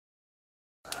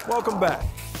Welcome back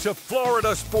to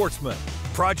Florida Sportsman,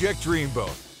 Project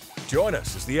Dreamboat. Join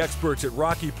us as the experts at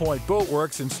Rocky Point Boat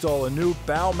Worx install a new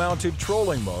bow-mounted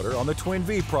trolling motor on the Twin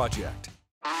Vee project.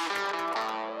 All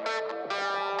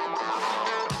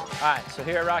right, so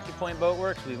here at Rocky Point Boat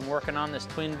Worx, we've been working on this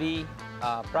Twin Vee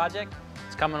project.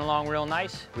 It's coming along real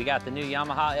nice. We got the new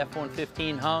Yamaha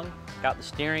F-115 hung, got the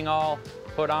steering all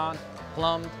put on,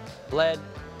 plumbed, bled,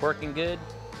 working good.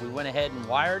 We went ahead and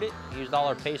wired it, used all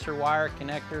our pacer wire,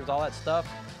 connectors, all that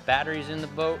stuff, batteries in the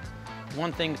boat.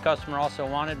 One thing the customer also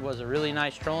wanted was a really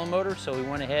nice trolling motor, so we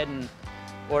went ahead and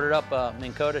ordered up a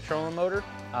Minn Kota trolling motor,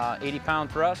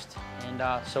 80-pound thrust, and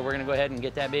so we're gonna go ahead and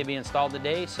get that baby installed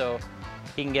today so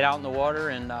he can get out in the water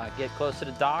and get close to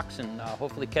the docks and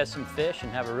hopefully catch some fish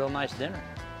and have a real nice dinner.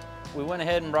 We went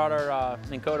ahead and brought our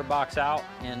Minn Kota box out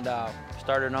and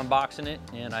started unboxing it,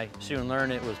 and I soon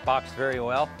learned it was boxed very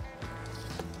well.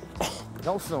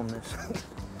 Don't film this.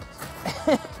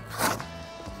 We're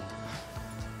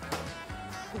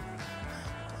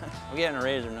getting a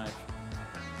razor knife.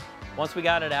 Once we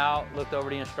got it out, looked over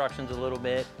the instructions a little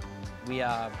bit, we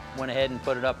went ahead and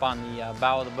put it up on the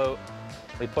bow of the boat.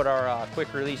 We put our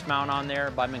quick release mount on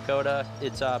there by Minn Kota.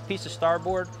 It's a piece of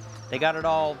starboard. They got it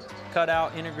all cut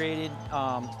out, integrated.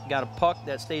 Got a puck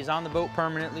that stays on the boat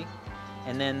permanently.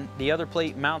 And then the other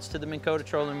plate mounts to the Minn Kota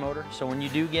trolling motor. So when you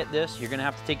do get this, you're gonna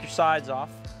have to take your sides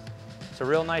off. It's a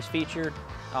real nice feature.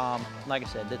 Like I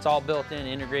said, it's all built in,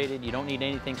 integrated. You don't need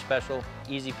anything special.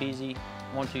 Easy peasy,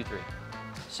 1, 2, 3.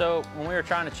 So when we were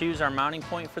trying to choose our mounting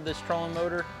point for this trolling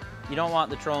motor, you don't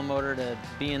want the trolling motor to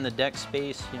be in the deck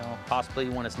space, you know, possibly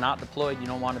when it's not deployed. You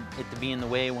don't want it to be in the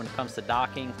way when it comes to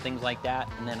docking, things like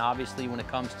that. And then obviously when it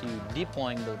comes to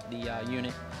deploying the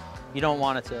unit, you don't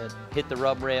want it to hit the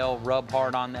rub rail, rub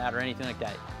hard on that or anything like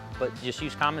that. But just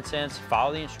use common sense,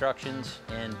 follow the instructions,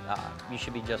 and you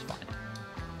should be just fine.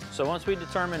 So once we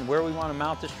determined where we want to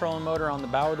mount this trolling motor on the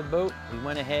bow of the boat, we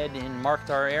went ahead and marked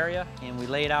our area and we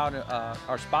laid out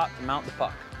our spot to mount the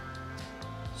puck.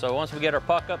 So once we get our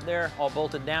puck up there, all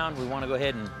bolted down, we want to go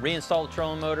ahead and reinstall the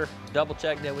trolling motor, double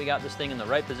check that we got this thing in the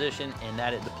right position and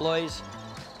that it deploys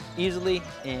easily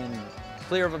and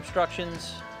clear of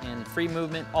obstructions and free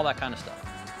movement, all that kind of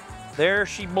stuff. There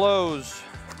she blows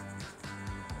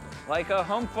like a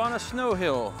hump on a snow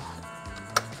hill.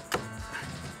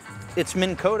 It's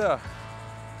Minn Kota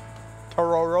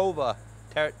Tararova.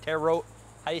 How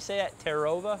do you say that?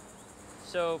 Tararova?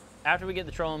 So after we get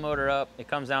the trolling motor up, it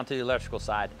comes down to the electrical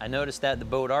side. I noticed that the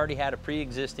boat already had a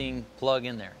pre-existing plug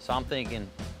in there. So I'm thinking,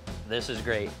 this is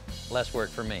great, less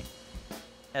work for me.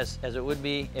 As it would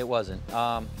be, it wasn't.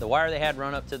 The wire they had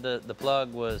run up to the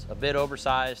plug was a bit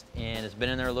oversized and it's been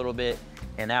in there a little bit.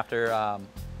 And after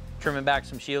trimming back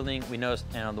some shielding, we noticed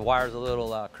the wire's a little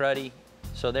cruddy.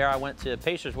 So there I went to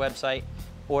Pacer's website,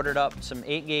 ordered up some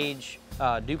 8-gauge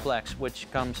duplex,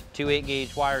 which comes 2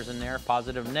 8-gauge wires in there,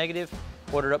 positive and negative.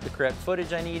 Ordered up the correct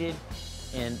footage I needed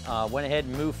and went ahead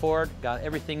and moved forward. Got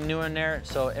everything new in there,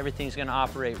 so everything's gonna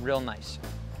operate real nice.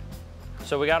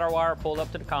 So we got our wire pulled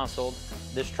up to the console.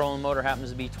 This trolling motor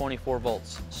happens to be 24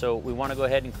 volts. So we want to go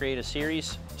ahead and create a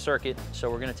series circuit. So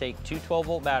we're going to take 2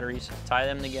 12-volt batteries, tie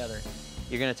them together.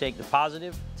 You're going to take the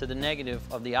positive to the negative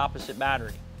of the opposite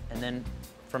battery. And then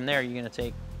from there, you're going to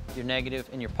take your negative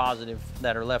and your positive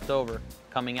that are left over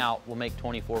coming out will make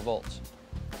 24 volts.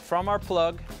 From our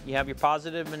plug, you have your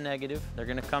positive and negative. They're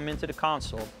going to come into the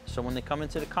console. So when they come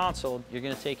into the console, you're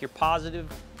going to take your positive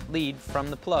lead from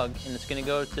the plug and it's going to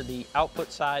go to the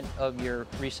output side of your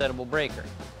resettable breaker.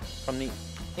 From the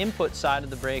input side of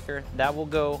the breaker, that will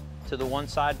go to the one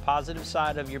side, positive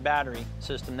side of your battery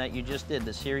system that you just did,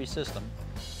 the series system.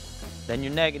 Then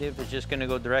your negative is just going to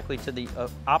go directly to the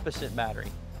opposite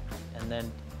battery. And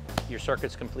then your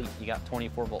circuit's complete. You got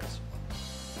 24 volts.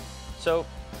 So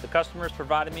the customers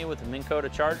provided me with a Minn Kota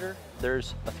charger.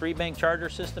 There's a 3-bank charger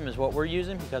system is what we're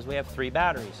using because we have 3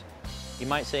 batteries. You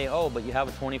might say, oh, but you have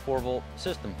a 24-volt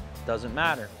system. Doesn't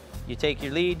matter. You take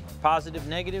your lead, positive,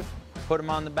 negative, put them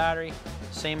on the battery,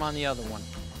 same on the other one.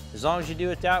 As long as you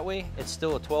do it that way, it's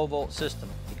still a 12-volt system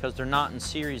because they're not in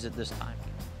series at this time.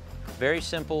 Very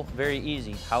simple, very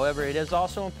easy. However, it is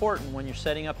also important when you're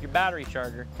setting up your battery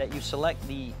charger that you select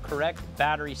the correct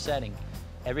battery setting.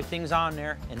 Everything's on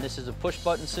there, and this is a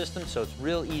push-button system, so it's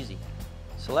real easy.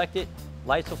 Select it,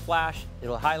 lights will flash,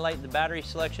 it'll highlight the battery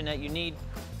selection that you need.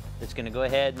 It's going to go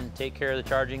ahead and take care of the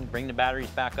charging, bring the batteries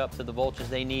back up to the voltage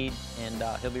they need, and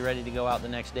he'll be ready to go out the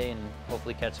next day and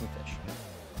hopefully catch some fish.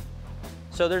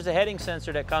 So there's a heading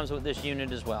sensor that comes with this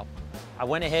unit as well. I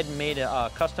went ahead and made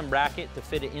a custom bracket to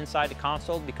fit it inside the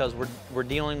console because we're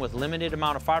dealing with limited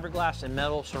amount of fiberglass and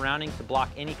metal surrounding to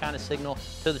block any kind of signal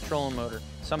to the trolling motor.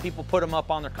 Some people put them up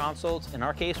on their consoles. In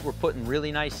our case, we're putting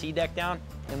really nice C-deck down,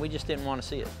 and we just didn't want to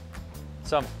see it.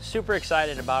 So I'm super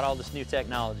excited about all this new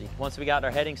technology. Once we got our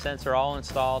heading sensor all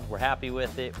installed, we're happy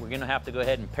with it. We're gonna have to go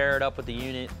ahead and pair it up with the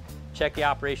unit, check the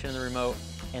operation of the remote,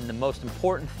 and the most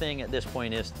important thing at this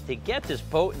point is to get this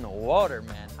boat in the water,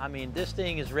 man. I mean, this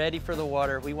thing is ready for the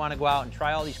water. We want to go out and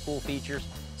try all these cool features,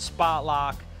 spot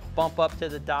lock, bump up to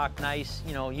the dock nice,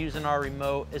 you know, using our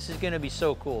remote. This is going to be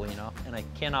so cool, you know, and I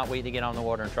cannot wait to get on the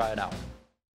water and try it out.